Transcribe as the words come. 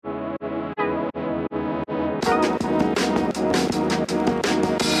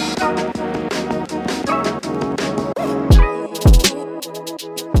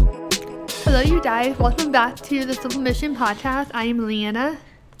guys, welcome back to the Simple Mission Podcast. I am Leanna.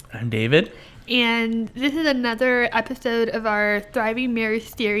 I'm David. And this is another episode of our Thriving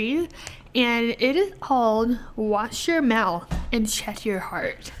Marriage series. And it is called Watch Your Mouth and Check Your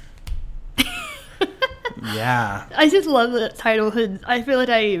Heart. Yeah. I just love the title because I feel like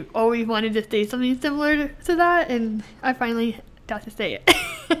I always wanted to say something similar to that. And I finally got to say it.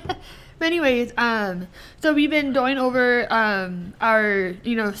 But anyways, so we've been going over our,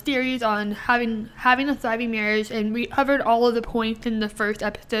 series on having a thriving marriage, and we covered all of the points in the first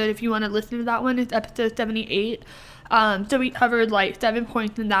episode. If you want to listen to that one, it's episode 78. So we covered like 7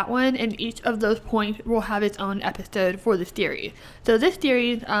 points in that one, and each of those points will have its own episode for the series. So this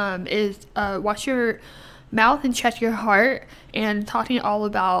series is Watch Your Mouth and Check Your Heart, and talking all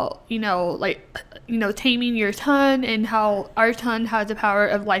about, taming your tongue and how our tongue has the power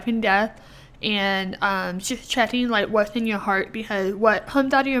of life and death, and just checking like what's in your heart, because what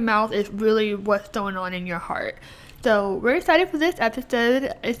comes out of your mouth is really what's going on in your heart. So we're excited for this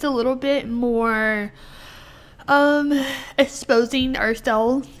episode. It's a little bit more exposing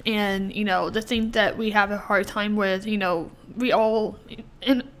ourselves and, the things that we have a hard time with. We all,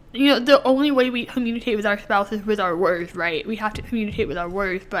 and the only way we communicate with our spouse is with our words, right? We have to communicate with our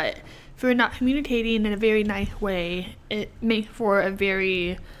words, but if we're not communicating in a very nice way, it makes for a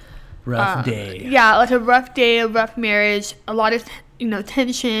very rough day. Yeah, like a rough day, a rough marriage, a lot of,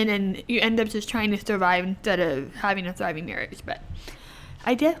 tension, and you end up just trying to survive instead of having a thriving marriage. But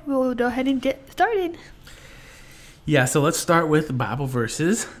I guess we'll go ahead and get started. Yeah, so let's start with Bible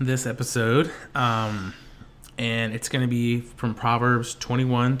verses this episode. And it's going to be from Proverbs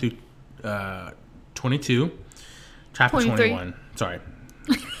 21 through 22. Chapter 21. Sorry.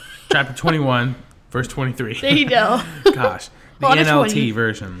 Chapter 21, verse 23. There you go. Gosh. The NLT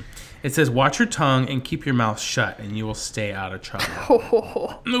version. It says, watch your tongue and keep your mouth shut, and you will stay out of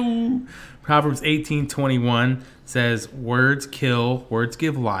trouble. No. Proverbs 18:21 says, words kill, words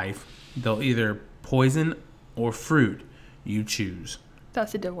give life. They'll either poison or fruit. You choose.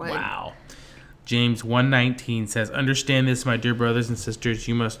 That's a good one. Wow. James 1:19 says, understand this, my dear brothers and sisters.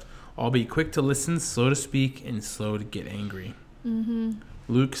 You must all be quick to listen, slow to speak, and slow to get angry. Mm-hmm.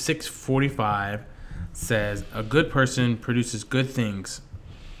 Luke 6:45 says, a good person produces good things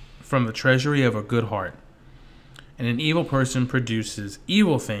from the treasury of a good heart, and an evil person produces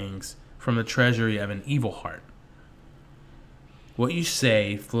evil things from the treasury of an evil heart. What you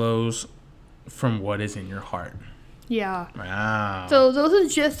say flows from what is in your heart. Yeah. Wow. So those are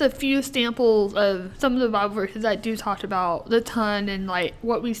just a few samples of some of the Bible verses that do talk about the tongue and like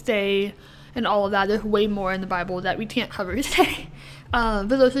what we say and all of that. There's way more in the Bible that we can't cover today. But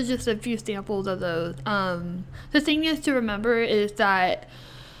those are just a few samples of those. The thing is to remember is that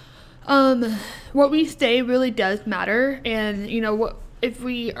what we say really does matter, and what if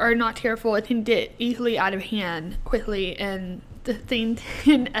we are not careful, it can get easily out of hand quickly, and the thing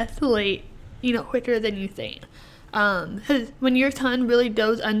can escalate quicker than you think. Because when your tongue really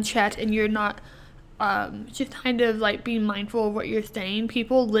goes unchecked and you're not just kind of like being mindful of what you're saying,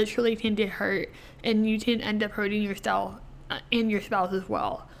 people literally can get hurt, and you can end up hurting yourself and your spouse as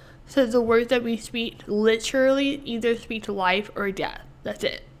well. So the words that we speak literally either speak to life or death. That's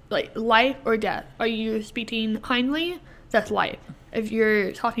it. Like life or death. Are you speaking kindly? That's life. If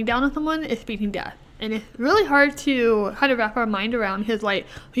you're talking down on someone, it's speaking death. And it's really hard to kind of wrap our mind around, because like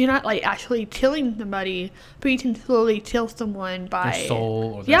you're not like actually killing somebody, but you can slowly kill someone by their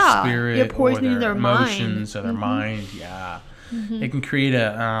soul or their spirit, you're poisoning or their mind. emotions or their mind. Yeah, it can create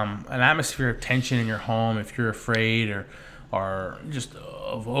an atmosphere of tension in your home if you're afraid or just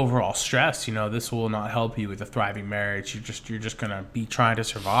of overall stress. This will not help you with a thriving marriage. You're just gonna be trying to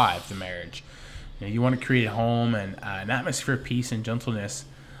survive the marriage. You want to create a home and an atmosphere of peace and gentleness,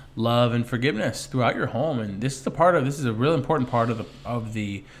 love and forgiveness throughout your home. And this is a really important part of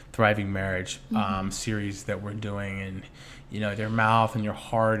the Thriving Marriage series that we're doing. And your mouth and your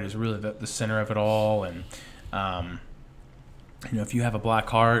heart is really the center of it all. And if you have a black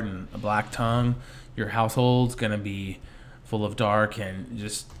heart and a black tongue, your household's gonna be full of dark, and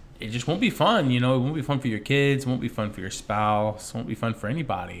it just won't be fun. It won't be fun for your kids, it won't be fun for your spouse, it won't be fun for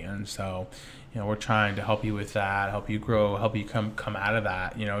anybody. And so we're trying to help you with that, help you grow, help you come out of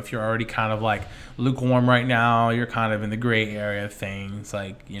that. If you're already kind of like lukewarm right now, you're kind of in the gray area of things,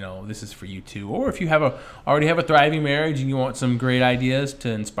 like, this is for you too. Or if you already have a thriving marriage and you want some great ideas to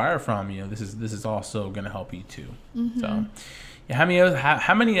inspire from, this is also going to help you too. Mm-hmm. So,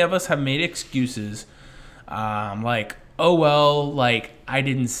 how many of us have made excuses, like, oh well, like I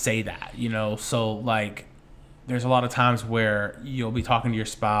didn't say that, so like there's a lot of times where you'll be talking to your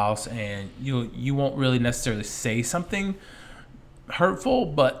spouse and you won't really necessarily say something hurtful,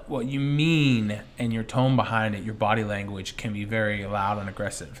 but what you mean and your tone behind it, your body language can be very loud and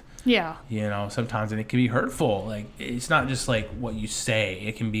aggressive. Yeah. You know, sometimes, and it can be hurtful. Like, it's not just like what you say,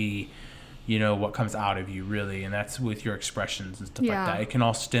 it can be, you know, what comes out of you, really, and that's with your expressions and stuff like that. It can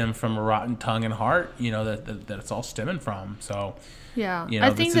all stem from a rotten tongue and heart, you know, that it's all stemming from. So, yeah, you know,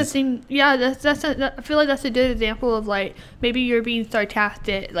 I think that's I feel like that's a good example of, like, maybe you're being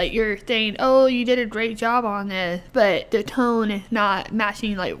sarcastic, like you're saying, oh, you did a great job on this, but the tone is not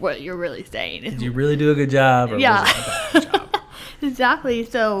matching like what you're really saying. Did you really do a good job, or was it a bad job? Exactly.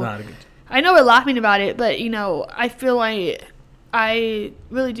 So Not a good job. I know we're laughing about it, but, you know, I feel like I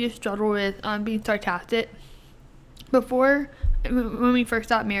really do struggle with being sarcastic. Before, when we first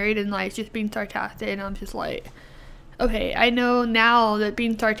got married, and like just being sarcastic, and I'm just like, okay, I know now that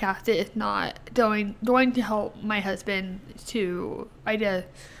being sarcastic is not going to help my husband to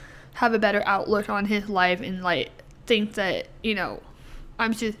have a better outlook on his life, and like think that, you know,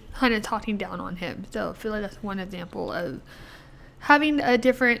 I'm just kind of talking down on him. So I feel like that's one example of having a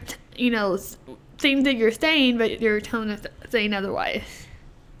different, you know, thing that you're saying, but your tone is saying otherwise.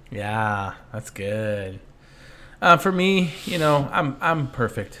 Yeah, that's good. For me, you know, I'm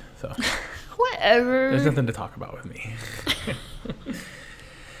perfect, so Whatever. there's nothing to talk about with me.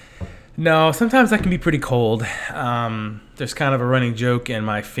 No, sometimes that can be pretty cold. There's kind of a running joke in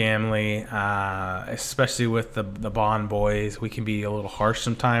my family, especially with the Bond boys. We can be a little harsh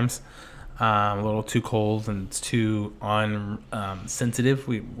sometimes. A little too cold, and it's too sensitive.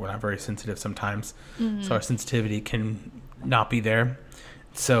 We're not very sensitive sometimes, so our sensitivity can not be there.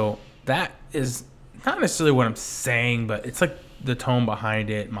 So that is not necessarily what I'm saying, but it's like the tone behind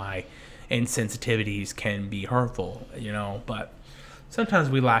it. My insensitivities can be hurtful, you know. But sometimes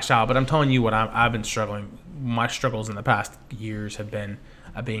we lash out. But I'm telling you what I've been struggling. My struggles in the past years have been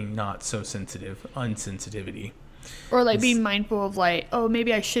being not so sensitive, unsensitivity. Or like being mindful of like, oh,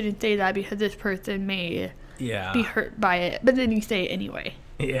 maybe I shouldn't say that because this person may be hurt by it, but then you say it anyway.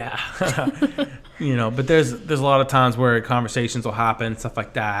 Yeah. You know, but there's a lot of times where conversations will happen, stuff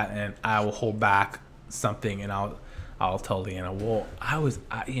like that, and I will hold back something, and I'll tell Leanna, well, I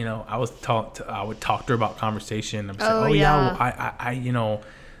would talk to her about conversation. I'm saying,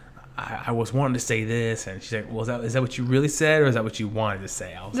 I was wanting to say this, and she's like, well, is that what you really said, or is that what you wanted to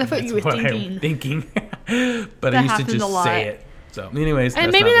say? I was that's like, what you were thinking. I'm thinking. But I used to just say it. So, anyways,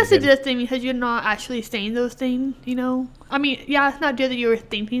 and maybe that's a good thing because you're not actually saying those things, you know? I mean, yeah, it's not good that you were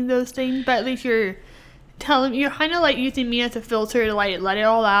thinking those things, but at least you're kind of like using me as a filter to like let it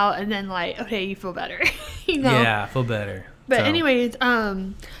all out, and then like, okay, you feel better, you know? Yeah, I feel better. But anyways,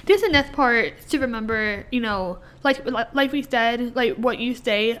 just the next part to remember, you know, like we said, like what you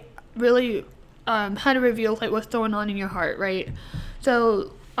say really kind of reveals like what's going on in your heart, right?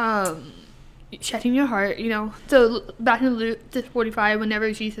 So, checking your heart, you know. So back in Luke 45,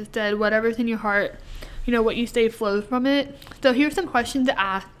 whenever Jesus said, whatever's in your heart, you know, what you say flows from it. So here's some questions to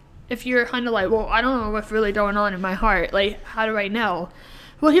ask if you're kind of like, well, I don't know what's really going on in my heart. Like, how do I know?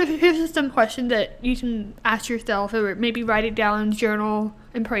 Well, here's just some questions that you can ask yourself, or maybe write it down, journal,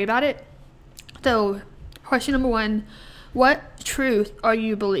 and pray about it. So question number 1, what truth are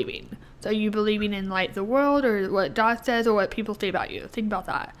you believing? So are you believing in like the world, or what God says, or what people say about you? Think about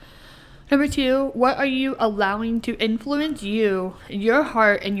that. Number 2, what are you allowing to influence you, your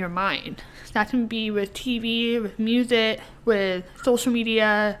heart, and your mind? That can be with TV, with music, with social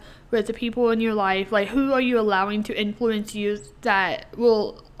media, with the people in your life. Like, who are you allowing to influence you that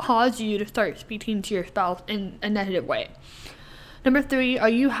will cause you to start speaking to your spouse in a negative way? Number 3, are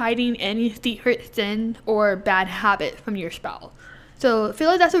you hiding any secret sin or bad habit from your spouse? So I feel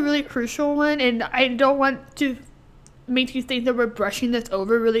like that's a really crucial one, and I don't want to make you think that we're brushing this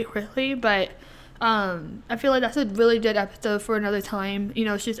over really quickly, but I feel like that's a really good episode for another time. You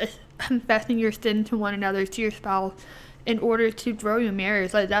know, it's just confessing your sin to one another, to your spouse, in order to grow your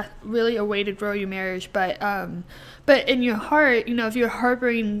marriage. Like, that's really a way to grow your marriage. But in your heart, you know, if you're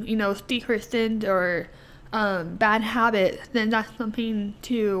harboring, you know, secret sins or bad habits, then that's something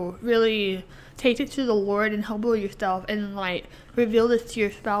to really take it to the Lord and humble yourself, and like reveal this to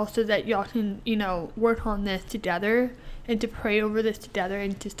your spouse, so that y'all can, you know, work on this together, and to pray over this together,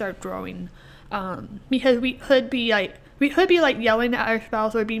 and to start growing. Because we could be like yelling at our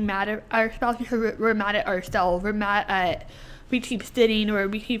spouse, or being mad at our spouse because we're mad at ourselves. We're mad at we keep sinning, or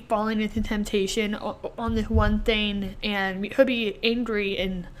we keep falling into temptation on this one thing, and we could be angry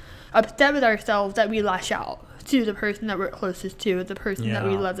and upset with ourselves that we lash out to the person that we're closest to, the person that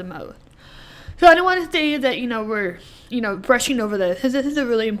we love the most. So I don't want to say that, you know, we're, you know, brushing over this, because this is a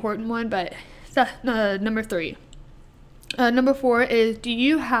really important one, but that's number 3. Number 4 is, do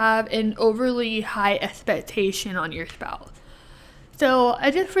you have an overly high expectation on your spouse? So I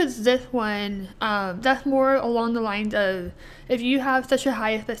just for this one, that's more along the lines of if you have such a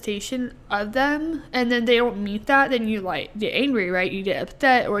high expectation of them and then they don't meet that, then you like get angry, right? You get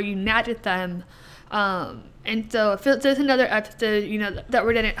upset or you nag at them. And so I feel there's another episode, that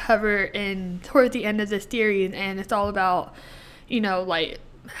we're gonna cover in towards the end of this series, and it's all about, like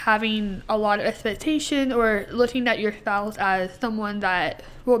having a lot of expectation or looking at your spouse as someone that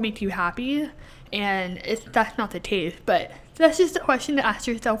will make you happy, and that's not the case. But that's just a question to ask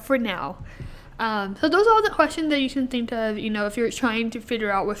yourself for now. So those are all the questions that you can think of, if you're trying to figure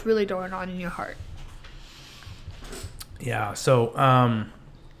out what's really going on in your heart. Yeah. So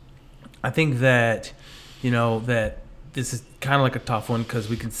I think that that this is kind of like a tough one because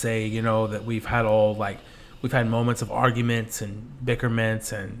we can say that we've had moments of arguments and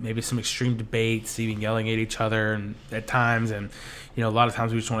bickerments and maybe some extreme debates, even yelling at each other and at times, and a lot of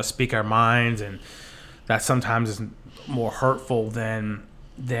times we just want to speak our minds, and that sometimes is more hurtful than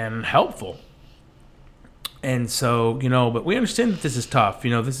helpful. And so, but we understand that this is tough.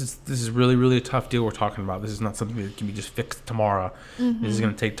 This is really, really a tough deal we're talking about. This is not something that can be just fixed tomorrow. Mm-hmm. This is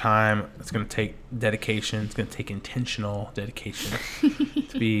going to take time. It's going to take dedication. It's going to take intentional dedication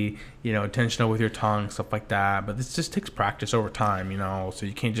to be, intentional with your tongue, stuff like that. But this just takes practice over time, So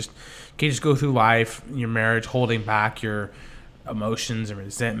you can't just go through life, your marriage, holding back your emotions and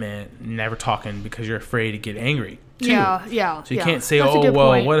resentment, never talking because you're afraid to get angry. Too. Yeah. So you can't say,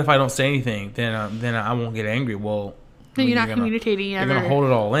 point. What if I don't say anything? Then I won't get angry. Well, you're not communicating ever. You're going to hold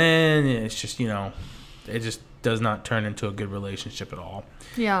it all in. It's just, it just does not turn into a good relationship at all.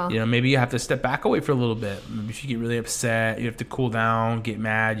 Yeah. Maybe you have to step back away for a little bit. Maybe if you get really upset, you have to cool down, get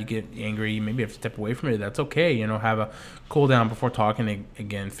mad, you get angry. Maybe you have to step away from it. That's okay. Have a cool down before talking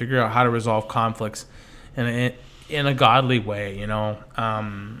again. Figure out how to resolve conflicts in a godly way, that's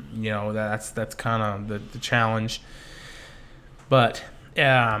kind of the challenge. But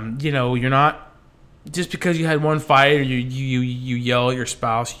you're not just because you had one fight or you yell at your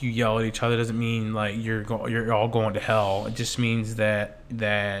spouse, you yell at each other doesn't mean like you're all going to hell. It just means that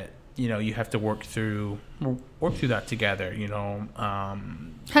you have to work through that together.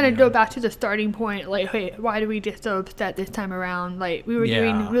 Kind of go back to the starting point. Like, hey, why do we get so upset this time around? Like we were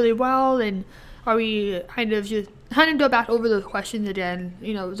doing really well, and are we kind of go back over those questions again?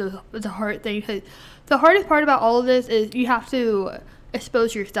 The hard thing. Because the hardest part about all of this is you have to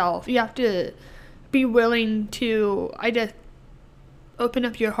expose yourself. You have to be willing to, open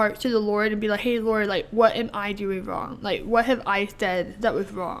up your heart to the Lord and be like, hey, Lord, like, what am I doing wrong? Like, what have I said that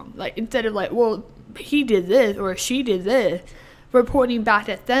was wrong? Like, instead of like, well, he did this or she did this, we're pointing back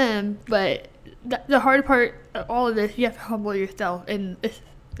at them. But the hard part of all of this, you have to humble yourself and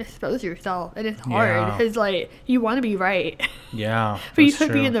expose yourself, and it's hard because like you want to be right, but you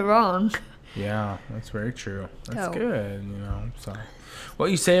could be in the wrong. That's very true. That's good. So what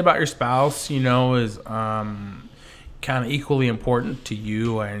you say about your spouse is kind of equally important to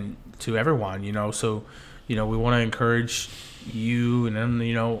you and to everyone. So we want to encourage you and then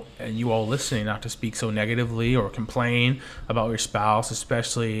and you all listening not to speak so negatively or complain about your spouse,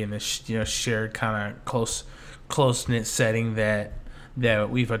 especially in this shared kind of close-knit setting that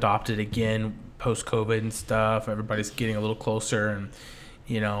we've adopted again post-COVID and stuff. Everybody's getting a little closer, and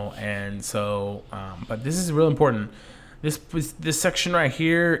and so but this is real important. This section right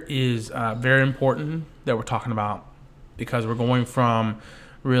here is very important that we're talking about, because we're going from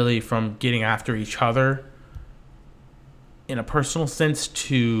getting after each other in a personal sense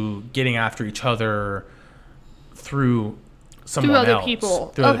to getting after each other through someone else. Through other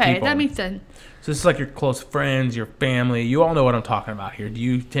people. That makes sense. So this is like your close friends, your family. You all know what I'm talking about here. Do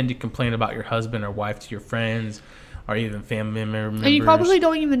you tend to complain about your husband or wife to your friends or even family members? And you probably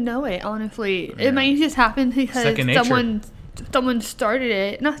don't even know it, honestly. Yeah. It might just happen because someone started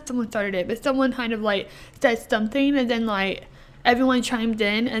it. Not someone started it, but someone kind of like said something, and then like everyone chimed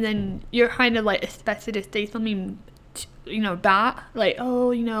in, and then you're kind of like expected to say something, back. Like,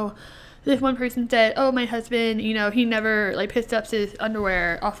 this one person said, oh, my husband, he never, like, picks up his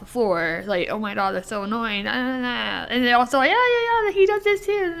underwear off the floor. Like, oh, my God, that's so annoying. And they're also like, yeah, he does this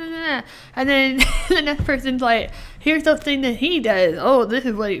too. And then the next person's like, here's the thing that he does. Oh, this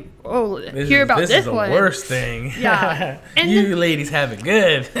is what hear about this one. This is the worst thing. Yeah. And you ladies have it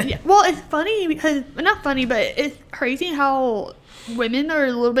good. Yeah. Well, it's funny because, not funny, but it's crazy how women are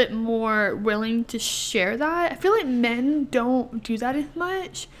a little bit more willing to share that. I feel like men don't do that as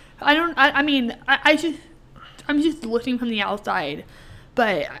much. I'm just looking from the outside,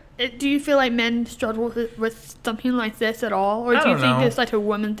 but do you feel like men struggle with something like this at all, or do you think it's like a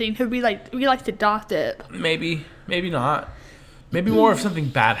woman thing? Because we like to gossip. Maybe not. Maybe more if something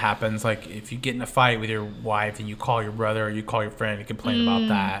bad happens, like if you get in a fight with your wife and you call your brother or you call your friend and complain about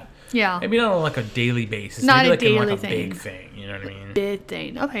that. Yeah. Maybe not on like a daily basis. Not maybe a like daily in like a thing. big thing. You know what I mean? Big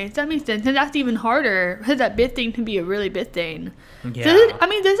thing. Okay, that makes sense. And that's even harder because that big thing can be a really big thing. Yeah. So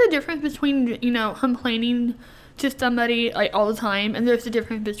there's a difference between, complaining to somebody like all the time, and there's a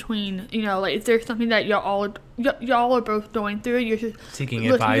difference between, like if there's something that y'all are both going through, you're just Seeking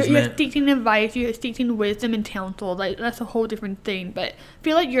you're advisement. seeking advice, you're seeking wisdom and counsel. Like that's a whole different thing. But I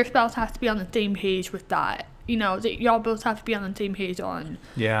feel like your spouse has to be on the same page with that. That y'all both have to be on the same page on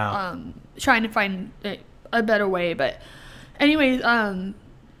trying to find a better way. But anyways,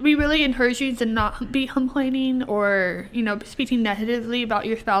 we really encourage you to not be complaining or, speaking negatively about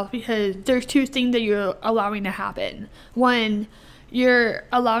your spouse, because there's two things that you're allowing to happen. One, you're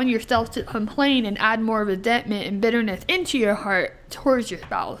allowing yourself to complain and add more resentment and bitterness into your heart towards your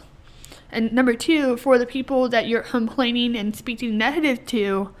spouse. And number two, for the people that you're complaining and speaking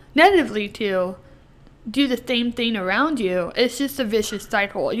negatively to, do the same thing around you. It's just a vicious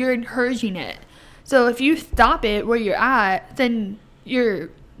cycle. You're encouraging it. So if you stop it where you're at, then you're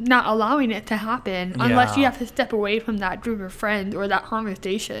not allowing it to happen unless you have to step away from that group of friends or that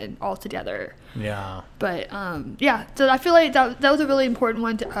conversation altogether. Yeah. But so I feel like that was a really important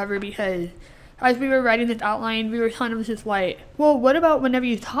one to cover, because as we were writing this outline, we were kind of just like, well, what about whenever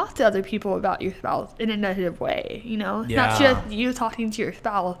you talk to other people about your spouse in a negative way? Not just you talking to your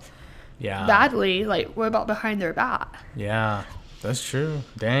spouse badly. Like, what about behind their back? Yeah, that's true.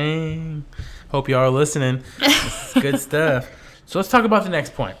 Dang. Hope y'all are listening. This is good stuff. So let's talk about the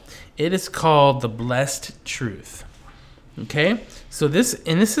next point. It is called the blessed truth. Okay? So this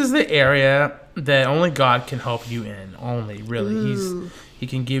is the area that only God can help you in. Only, really. Ooh. He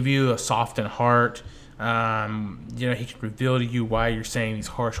can give you a softened heart. He can reveal to you why you're saying these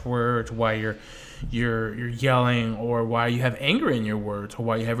harsh words, why you're yelling, or why you have anger in your words, or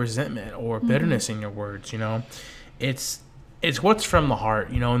why you have resentment or bitterness in your words. It's what's from the heart,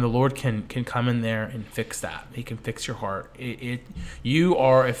 and the Lord can come in there and fix that. He can fix your heart. You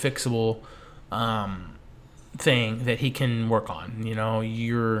are a fixable thing that He can work on.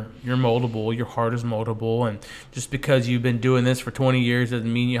 You're moldable. Your heart is moldable, and just because you've been doing this for 20 years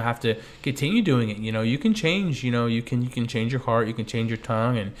doesn't mean you have to continue doing it. You can change. You can change your heart. You can change your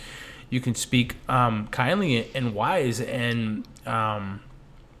tongue, and you can speak kindly and wise, and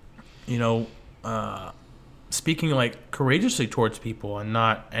speaking like courageously towards people and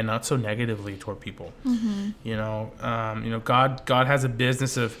not so negatively toward people. God has a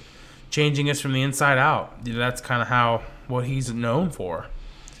business of changing us from the inside out. That's kind of what He's known for,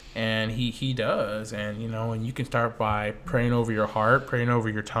 and he does. And and you can start by praying over your heart, praying over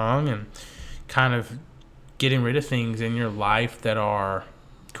your tongue, and kind of getting rid of things in your life that are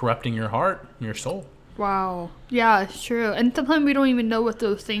corrupting your heart and your soul. Wow. Yeah, it's true. And sometimes we don't even know what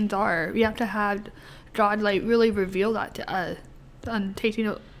those things are. We have to have God really reveal that to us, and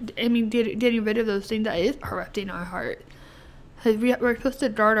getting rid of those things that is corrupting our heart. Because we're supposed to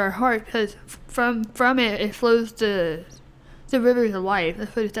guard our heart, because from it flows the rivers of life.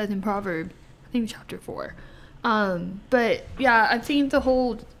 That's what it says in Proverbs, I think chapter 4. But yeah, I think the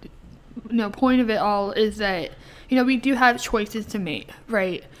whole point of it all is that we do have choices to make,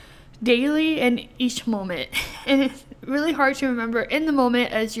 right? Daily and each moment. And it's really hard to remember in the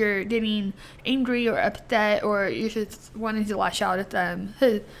moment as you're getting angry or upset, or you're just wanting to lash out at them.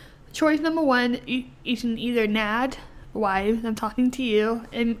 Choice number one, you can either nag, wives, I'm talking to you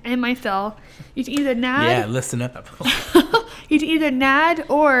and myself. You can either nag. Yeah, listen up. You can either nag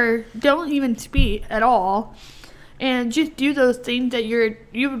or don't even speak at all, and just do those things that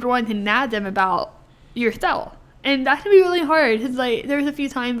you would want to nag them about yourself. And that can be really hard, because there's a few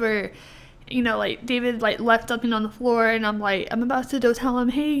times where David left something on the floor, and I'm about to go tell him,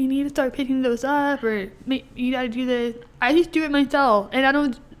 hey, you need to start picking those up, or you gotta do this. I just do it myself, and I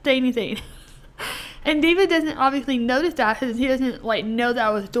don't say anything. And David doesn't obviously notice that, because he doesn't know that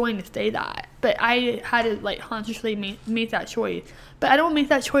I was going to say that. But I had to consciously make that choice. But I don't make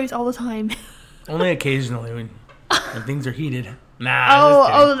that choice all the time. Only occasionally when things are heated.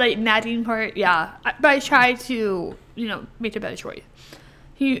 Nah. Nagging part, yeah. But I try to make a better choice.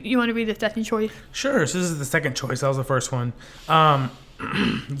 You want to read the second choice? Sure. So this is the second choice. That was the first one.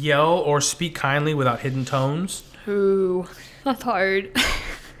 Yell or speak kindly without hidden tones. Ooh, that's hard.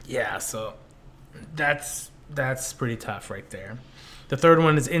 Yeah, so that's pretty tough right there. The third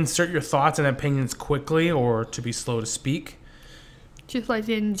one is insert your thoughts and opinions quickly, or to be slow to speak. Just like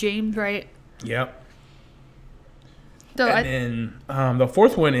in James, right? Yep. So and then the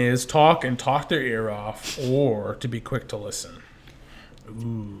fourth one is talk their ear off, or to be quick to listen.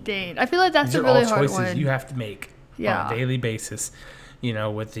 Ooh. Dang, I feel like that's These a really are all hard choices one. you have to make. Yeah. on a daily basis,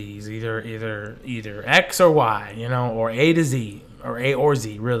 with these either X or Y, or A to Z, or A or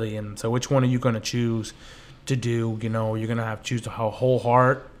Z, really. And so which one are you going to choose to do? You're going to have to choose a whole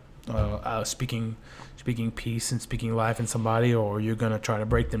heart, speaking peace and speaking life in somebody, or you're going to try to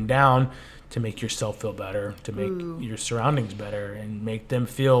break them down to make yourself feel better, to make your surroundings better, and make them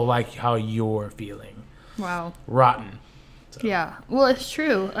feel like how you're feeling. Wow. Rotten. So. Yeah. Well, it's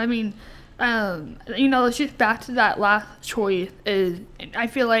true. I mean, it's just back to that last choice I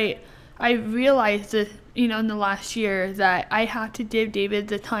feel like I realized this, in the last year that I had to give David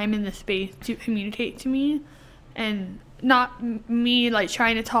the time and the space to communicate to me, and not me like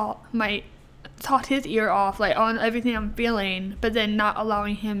trying to talk his ear off like on everything I'm feeling, but then not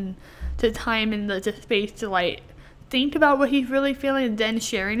allowing him the time and the space to like think about what he's really feeling and then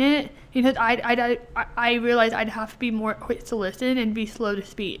sharing it, because I realized I'd have to be more quick to listen and be slow to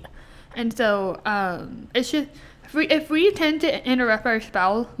speak. And so it's just if we tend to interrupt our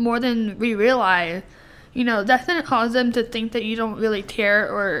spouse more than we realize, that's going to cause them to think that you don't really care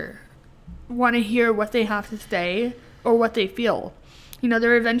or want to hear what they have to say or what they feel.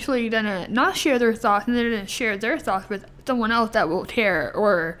 They're eventually going to not share their thoughts, and they're going to share their thoughts with someone else that will care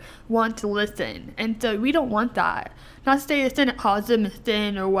or want to listen. And so we don't want that. Not to say it's going to cause them a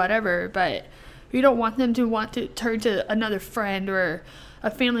sin or whatever, but we don't want them to want to turn to another friend or a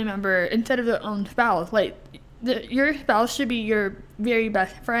family member instead of their own spouse. Like, your spouse should be your very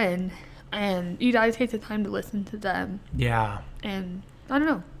best friend, and you gotta take the time to listen to them. Yeah. And I don't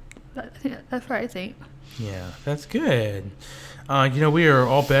know. That's what I think. Yeah, that's good. We are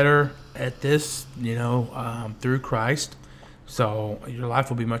all better at this, through Christ. So your life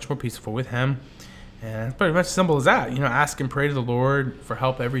will be much more peaceful with Him. And it's pretty much as simple as that. Ask and pray to the Lord for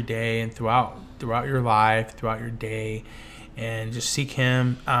help every day and throughout your life, throughout your day. And just seek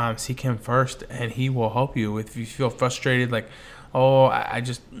Him first, and He will help you. If you feel frustrated, like, I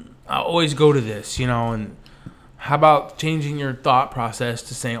always go to this, and how about changing your thought process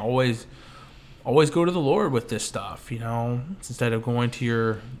to saying always go to the Lord with this stuff, instead of going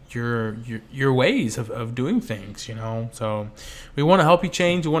to your ways of doing things, So we want to help you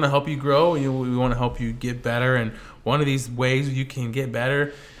change. We want to help you grow. We want to help you get better. And one of these ways you can get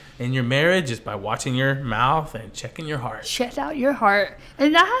better in your marriage is by watching your mouth and checking your heart. Check out your heart.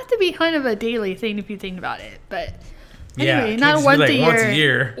 And that has to be kind of a daily thing if you think about it. But anyway, not once a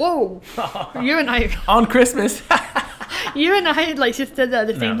year. Whoa. You and I. On Christmas. You and I just said that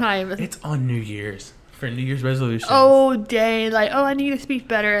at the same time. It's on New Year's. For New Year's resolutions. Oh, dang. Like, I need to speak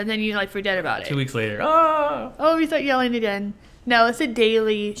better. And then you forget about it. 2 weeks later. We start yelling again. No, it's a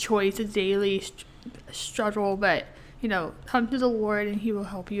daily choice. A daily struggle. But come to the Lord, and He will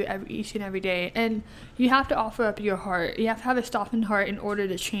help you each and every day. And you have to offer up your heart. You have to have a softened heart in order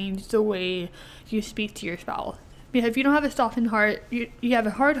to change the way you speak to your spouse. Because if you don't have a softened heart, you have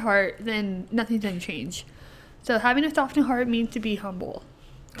a hard heart, then nothing's going to change. So having a softened heart means to be humble.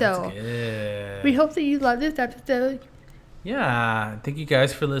 So that's good. We hope that you love this episode. Yeah, thank you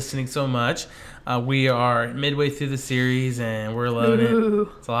guys for listening so much. We are midway through the series, and we're loving it.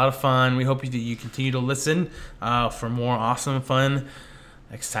 It's a lot of fun. We hope that you continue to listen for more awesome, fun,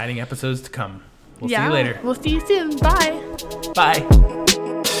 exciting episodes to come. We'll see you later. We'll see you soon. Bye. Bye.